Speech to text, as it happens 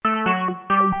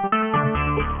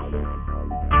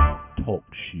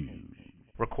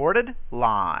recorded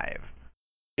live.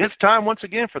 It's time once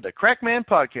again for the Crackman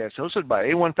Podcast, hosted by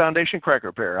A1 Foundation Crack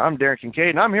Repair. I'm Darren Kincaid,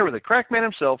 and I'm here with the Crackman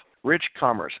himself, Rich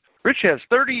Commerce. Rich has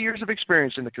 30 years of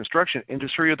experience in the construction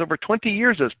industry with over 20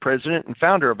 years as president and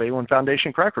founder of A1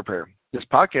 Foundation Crack Repair. This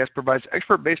podcast provides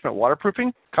expert basement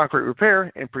waterproofing, concrete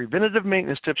repair, and preventative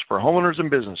maintenance tips for homeowners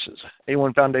and businesses.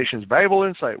 A1 Foundation's valuable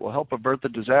insight will help avert the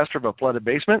disaster of a flooded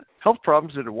basement, health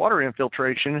problems due to water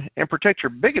infiltration, and protect your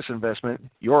biggest investment,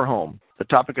 your home. The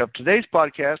topic of today's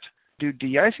podcast: do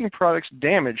de-icing products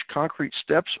damage concrete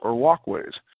steps or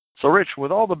walkways? So, Rich,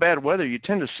 with all the bad weather, you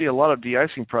tend to see a lot of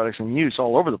de-icing products in use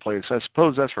all over the place. I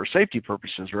suppose that's for safety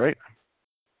purposes, right?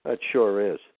 That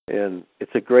sure is. And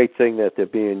it's a great thing that they're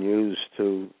being used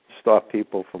to stop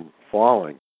people from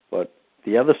falling. But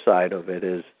the other side of it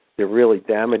is they're really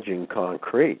damaging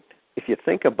concrete. If you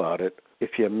think about it,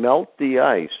 if you melt the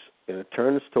ice and it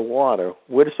turns to water,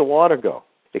 where does the water go?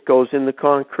 It goes in the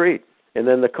concrete. And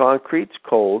then the concrete's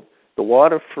cold, the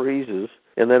water freezes,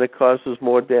 and then it causes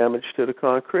more damage to the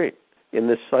concrete. And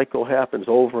this cycle happens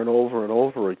over and over and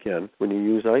over again when you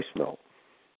use ice melt.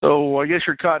 So I guess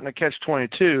you're caught in a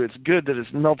catch-22. It's good that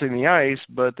it's melting the ice,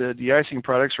 but the de-icing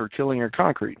products are killing your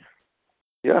concrete.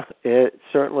 Yeah, it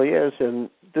certainly is. And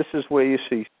this is where you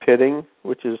see pitting,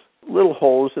 which is little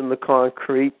holes in the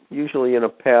concrete, usually in a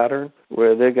pattern,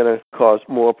 where they're going to cause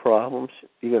more problems.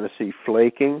 You're going to see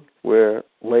flaking, where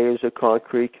layers of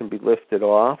concrete can be lifted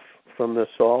off from the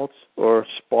salts, or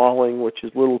spalling, which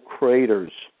is little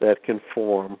craters that can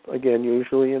form, again,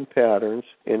 usually in patterns,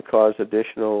 and cause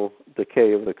additional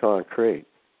decay of the concrete.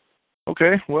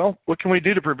 Okay, well, what can we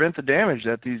do to prevent the damage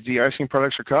that these de-icing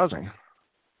products are causing?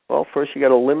 Well, first you got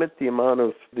to limit the amount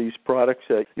of these products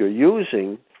that you're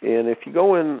using, and if you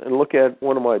go in and look at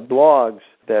one of my blogs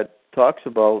that talks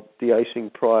about de-icing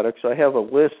products, I have a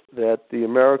list that the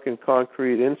American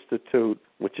Concrete Institute,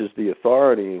 which is the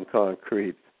authority in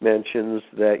concrete, mentions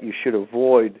that you should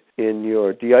avoid in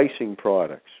your de-icing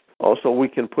products. Also, we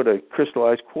can put a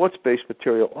crystallized quartz-based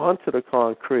material onto the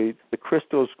concrete. The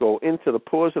crystals go into the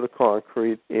pores of the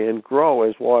concrete and grow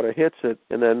as water hits it,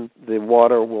 and then the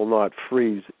water will not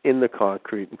freeze in the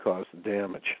concrete and cause the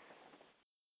damage.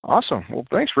 Awesome. Well,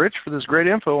 thanks, Rich, for this great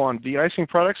info on de-icing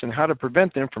products and how to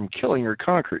prevent them from killing your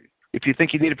concrete. If you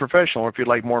think you need a professional, or if you'd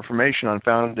like more information on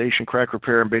foundation crack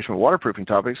repair and basement waterproofing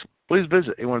topics, please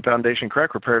visit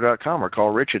a1foundationcrackrepair.com or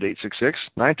call Rich at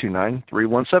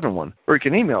 866-929-3171. Or you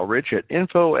can email Rich at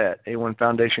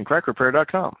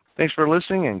info@a1foundationcrackrepair.com. Thanks for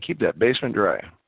listening, and keep that basement dry.